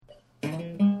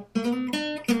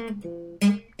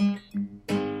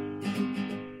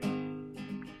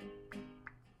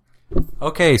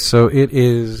Okay, so it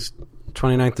is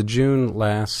 29th of June,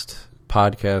 last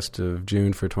podcast of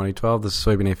June for 2012. This is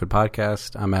Soybean Aphid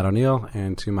Podcast. I'm Matt O'Neill,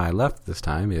 and to my left this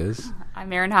time is...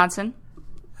 I'm Erin Hodson.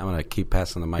 I'm going to keep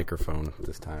passing the microphone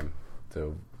this time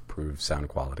to improve sound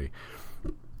quality.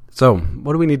 So,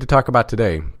 what do we need to talk about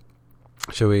today?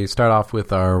 Shall we start off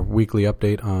with our weekly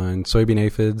update on soybean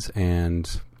aphids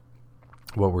and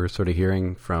what we're sort of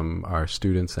hearing from our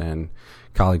students and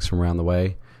colleagues from around the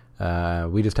way?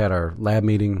 We just had our lab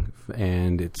meeting,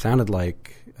 and it sounded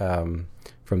like from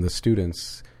the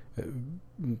students,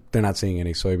 they're not seeing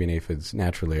any soybean aphids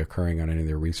naturally occurring on any of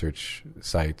their research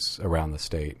sites around the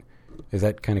state. Is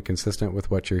that kind of consistent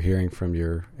with what you're hearing from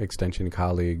your extension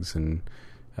colleagues and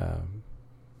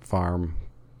farm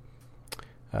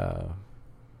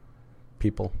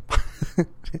people?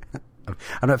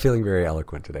 I'm not feeling very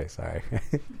eloquent today, sorry.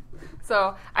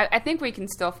 So I think we can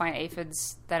still find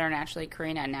aphids that are naturally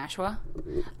occurring at Nashua,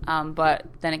 but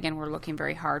then again, we're looking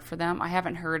very hard for them. I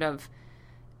haven't heard of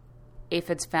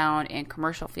aphids found in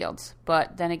commercial fields,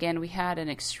 but then again, we had an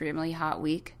extremely hot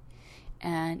week,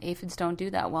 and aphids don't do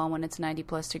that well when it's 90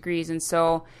 plus degrees, and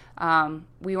so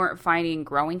we weren't finding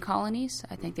growing colonies.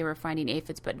 I think they were finding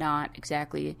aphids, but not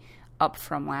exactly up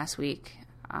from last week.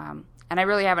 And I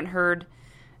really haven't heard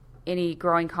any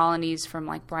growing colonies from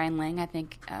like Brian Lang. I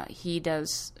think he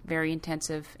does very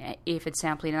intensive aphid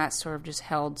sampling, and that's sort of just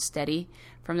held steady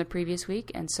from the previous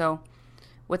week. And so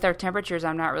with our temperatures,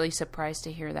 I'm not really surprised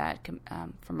to hear that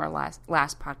from our last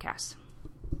podcast.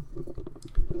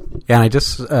 Yeah, and I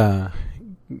just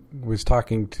was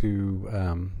talking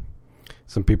to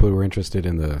some people who were interested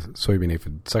in the soybean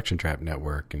aphid suction trap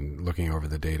network and looking over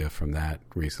the data from that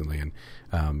recently. And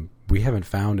we haven't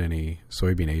found any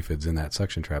soybean aphids in that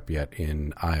suction trap yet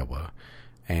in Iowa.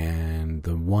 And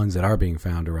the ones that are being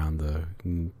found around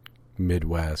the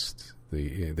Midwest,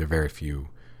 they're very few,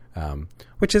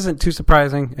 which isn't too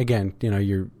surprising. Again,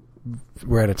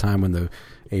 we're at a time when the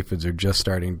aphids are just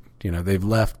starting, they've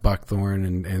left buckthorn,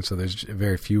 and so there's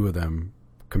very few of them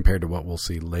compared to what we'll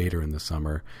see later in the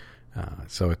summer.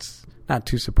 So it's not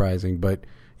too surprising, but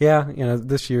yeah,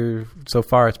 this year so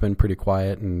far it's been pretty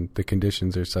quiet, and the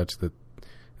conditions are such that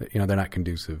they're not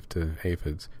conducive to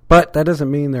aphids. But that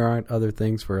doesn't mean there aren't other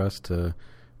things for us to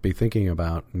be thinking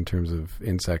about in terms of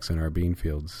insects in our bean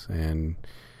fields. And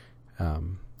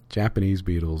Japanese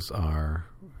beetles are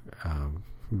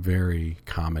very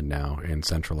common now in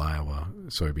central Iowa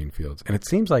soybean fields, and it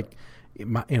seems like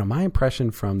my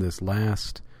impression from this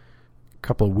last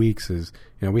couple of weeks is,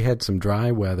 we had some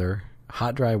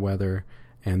hot dry weather,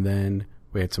 and then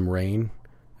we had some rain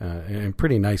and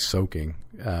pretty nice soaking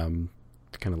kind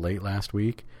of late last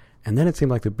week. And then it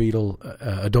seemed like the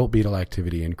adult beetle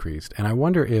activity increased. And I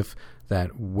wonder if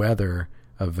that weather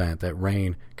event, that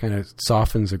rain, kind of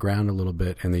softens the ground a little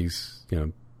bit, and these,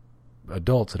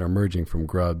 adults that are emerging from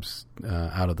grubs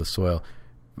out of the soil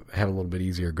have a little bit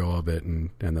easier go of it, and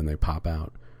then they pop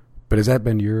out. But has that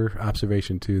been your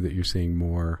observation, too, that you're seeing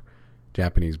more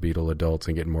Japanese beetle adults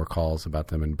and getting more calls about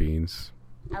them in beans?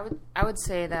 I would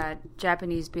say that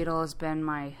Japanese beetle has been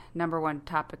my number one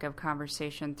topic of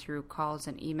conversation through calls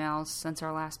and emails since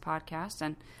our last podcast.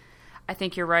 And I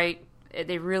think you're right.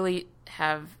 They really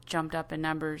have jumped up in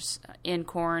numbers in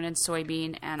corn and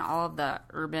soybean and all of the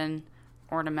urban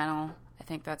ornamental. I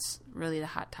think that's really the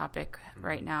hot topic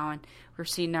right now. And we're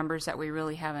seeing numbers that we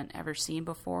really haven't ever seen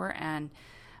before. And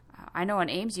I know in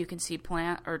Ames you can see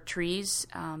trees,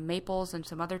 maples and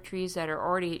some other trees that are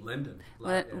already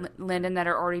linden that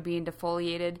are already being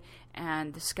defoliated,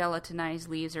 and the skeletonized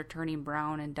leaves are turning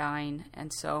brown and dying,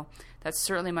 and so that's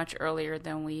certainly much earlier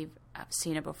than we've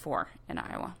seen it before in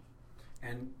Iowa.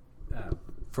 And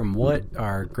from what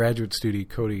our graduate student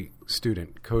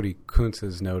Cody Kuntz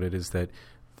has noted is that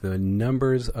the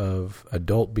numbers of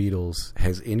adult beetles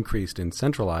has increased in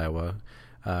central Iowa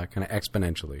kind of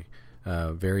exponentially.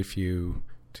 Very few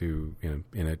to,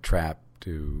 in a trap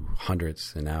to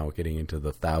hundreds, and now getting into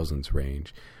the thousands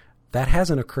range. That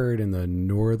hasn't occurred in the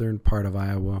northern part of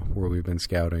Iowa where we've been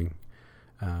scouting,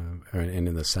 and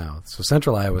in the south. So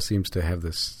central Iowa seems to have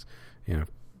this,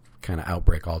 kind of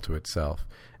outbreak all to itself.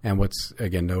 And what's,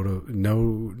 again,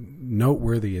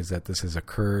 noteworthy is that this has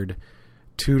occurred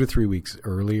 2 to 3 weeks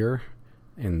earlier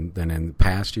than in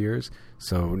past years.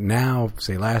 So now,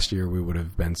 say last year, we would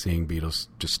have been seeing beetles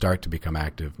just start to become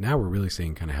active. Now we're really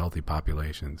seeing kind of healthy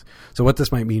populations. So what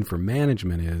this might mean for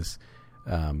management is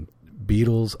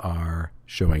beetles are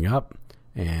showing up,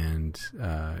 and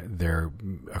they're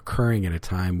occurring at a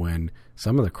time when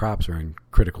some of the crops are in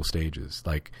critical stages.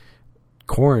 Like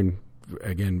corn,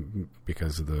 again,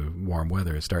 because of the warm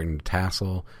weather, is starting to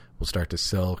tassel, will start to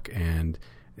silk, and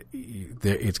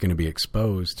it's going to be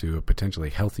exposed to a potentially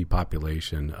healthy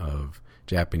population of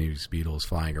Japanese beetles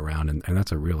flying around, and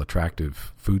that's a real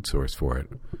attractive food source for it.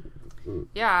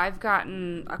 Yeah, I've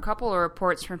gotten a couple of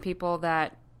reports from people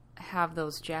that have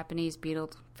those Japanese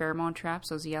beetle pheromone traps,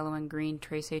 those yellow and green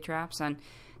trace traps, and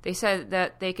they said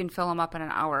that they can fill them up in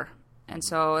an hour. And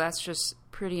so that's just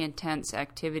pretty intense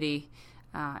activity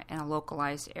in a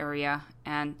localized area.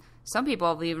 And some people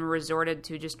have even resorted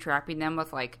to just trapping them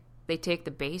with, like, they take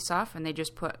the base off and they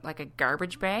just put like a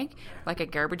garbage bag, like a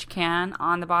garbage can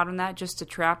on the bottom of that just to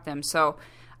trap them. So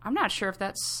I'm not sure if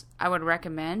I would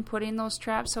recommend putting those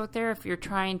traps out there if you're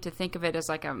trying to think of it as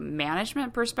like a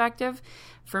management perspective.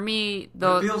 For me,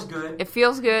 though, it feels good. It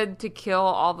feels good to kill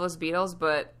all those beetles,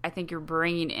 but I think you're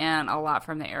bringing in a lot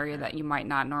from the area that you might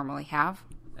not normally have.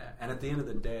 And at the end of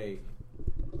the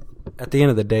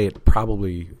day, it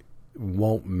probably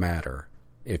won't matter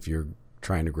if you're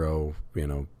trying to grow,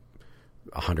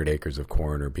 100 acres of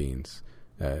corn or beans.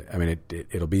 I mean,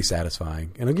 it'll be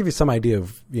satisfying, and it'll give you some idea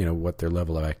of what their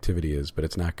level of activity is, but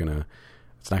it's not gonna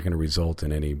result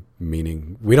in any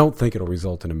meaning. We don't think it'll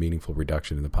result in a meaningful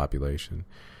reduction in the population.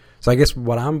 So I guess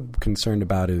what I'm concerned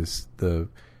about is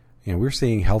we're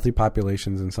seeing healthy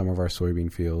populations in some of our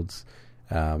soybean fields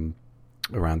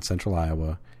around central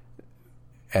Iowa.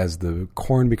 As the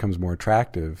corn becomes more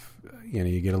attractive,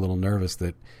 you get a little nervous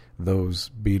that those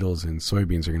beetles in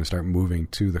soybeans are going to start moving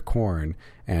to the corn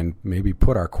and maybe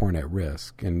put our corn at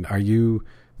risk. And are you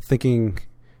thinking,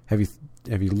 have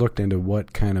you looked into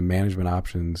what kind of management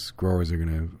options growers are going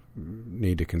to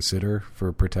need to consider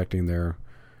for protecting their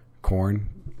corn?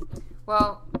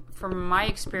 Well, from my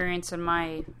experience and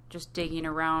my just digging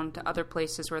around to other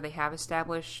places where they have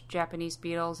established Japanese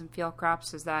beetles and field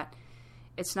crops, is that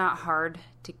it's not hard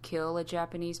to kill a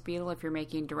Japanese beetle if you're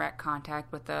making direct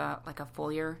contact with a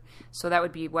foliar. So that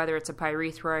would be whether it's a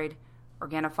pyrethroid,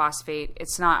 organophosphate.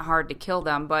 It's not hard to kill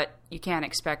them, but you can't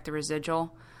expect the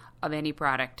residual of any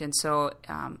product. And so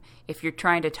if you're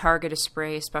trying to target a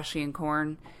spray, especially in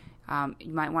corn,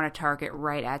 you might want to target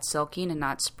right at silking and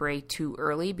not spray too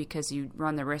early, because you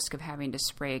run the risk of having to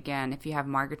spray again if you have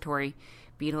migratory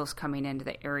beetles coming into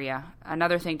the area.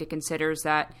 Another thing to consider is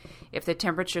that if the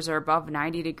temperatures are above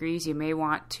 90 degrees, you may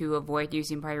want to avoid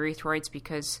using pyrethroids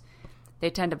because they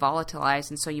tend to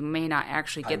volatilize, and so you may not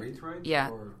actually get...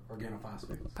 Pyrethroids or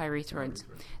organophosphates? Pyrethroids.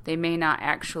 They may not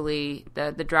actually...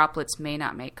 The droplets may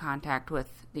not make contact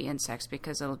with the insects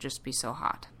because it'll just be so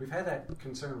hot. We've had that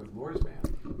concern with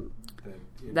Lorsban.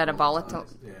 That a volatile...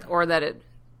 Yeah. Or that it...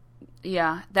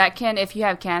 Yeah, that can, if you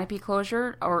have canopy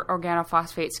closure, or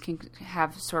organophosphates can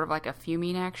have sort of like a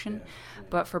fuming action. Yeah.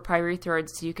 But for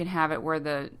pyrethroids, you can have it where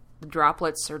the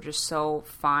droplets are just so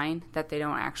fine that they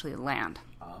don't actually land.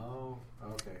 Oh,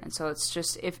 okay. And so it's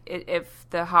just, if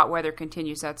the hot weather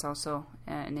continues, that's also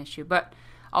an issue. But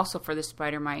also for the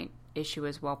spider mite issue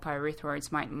as well,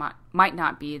 pyrethroids might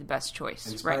not be the best choice.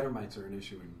 And spider mites are an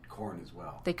issue in corn as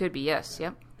well. They could be, yes, yeah.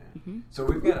 Yep. Yeah. Mm-hmm. So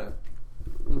we've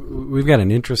got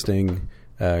an interesting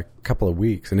couple of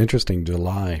weeks, an interesting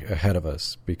July ahead of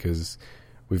us, because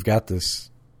we've got this,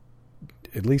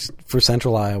 at least for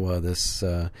central Iowa, this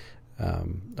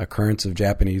occurrence of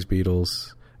Japanese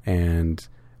beetles and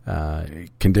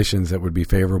conditions that would be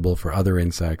favorable for other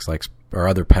insects or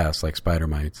other pests like spider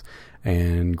mites.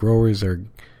 And growers are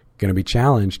going to be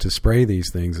challenged to spray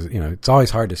these things. It's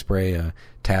always hard to spray a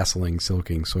tasseling,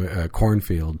 silking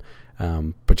cornfield,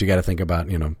 but you got to think about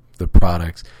the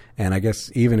products. And I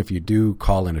guess even if you do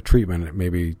call in a treatment,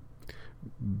 maybe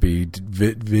be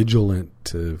vigilant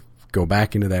to go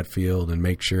back into that field and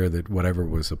make sure that whatever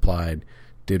was applied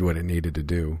did what it needed to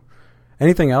do.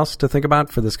 Anything else to think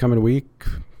about for this coming week?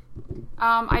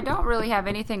 I don't really have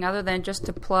anything other than just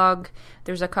to plug.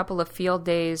 There's a couple of field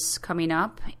days coming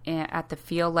up at the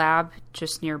Field Lab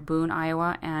just near Boone,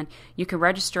 Iowa, and you can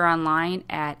register online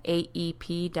at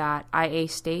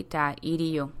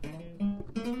aep.iastate.edu.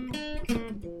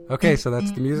 Okay, so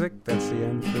that's the music. That's the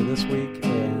end for this week,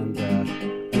 and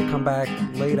we'll come back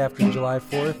late after July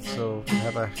 4th, so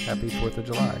have a happy 4th of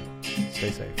July.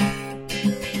 Stay safe.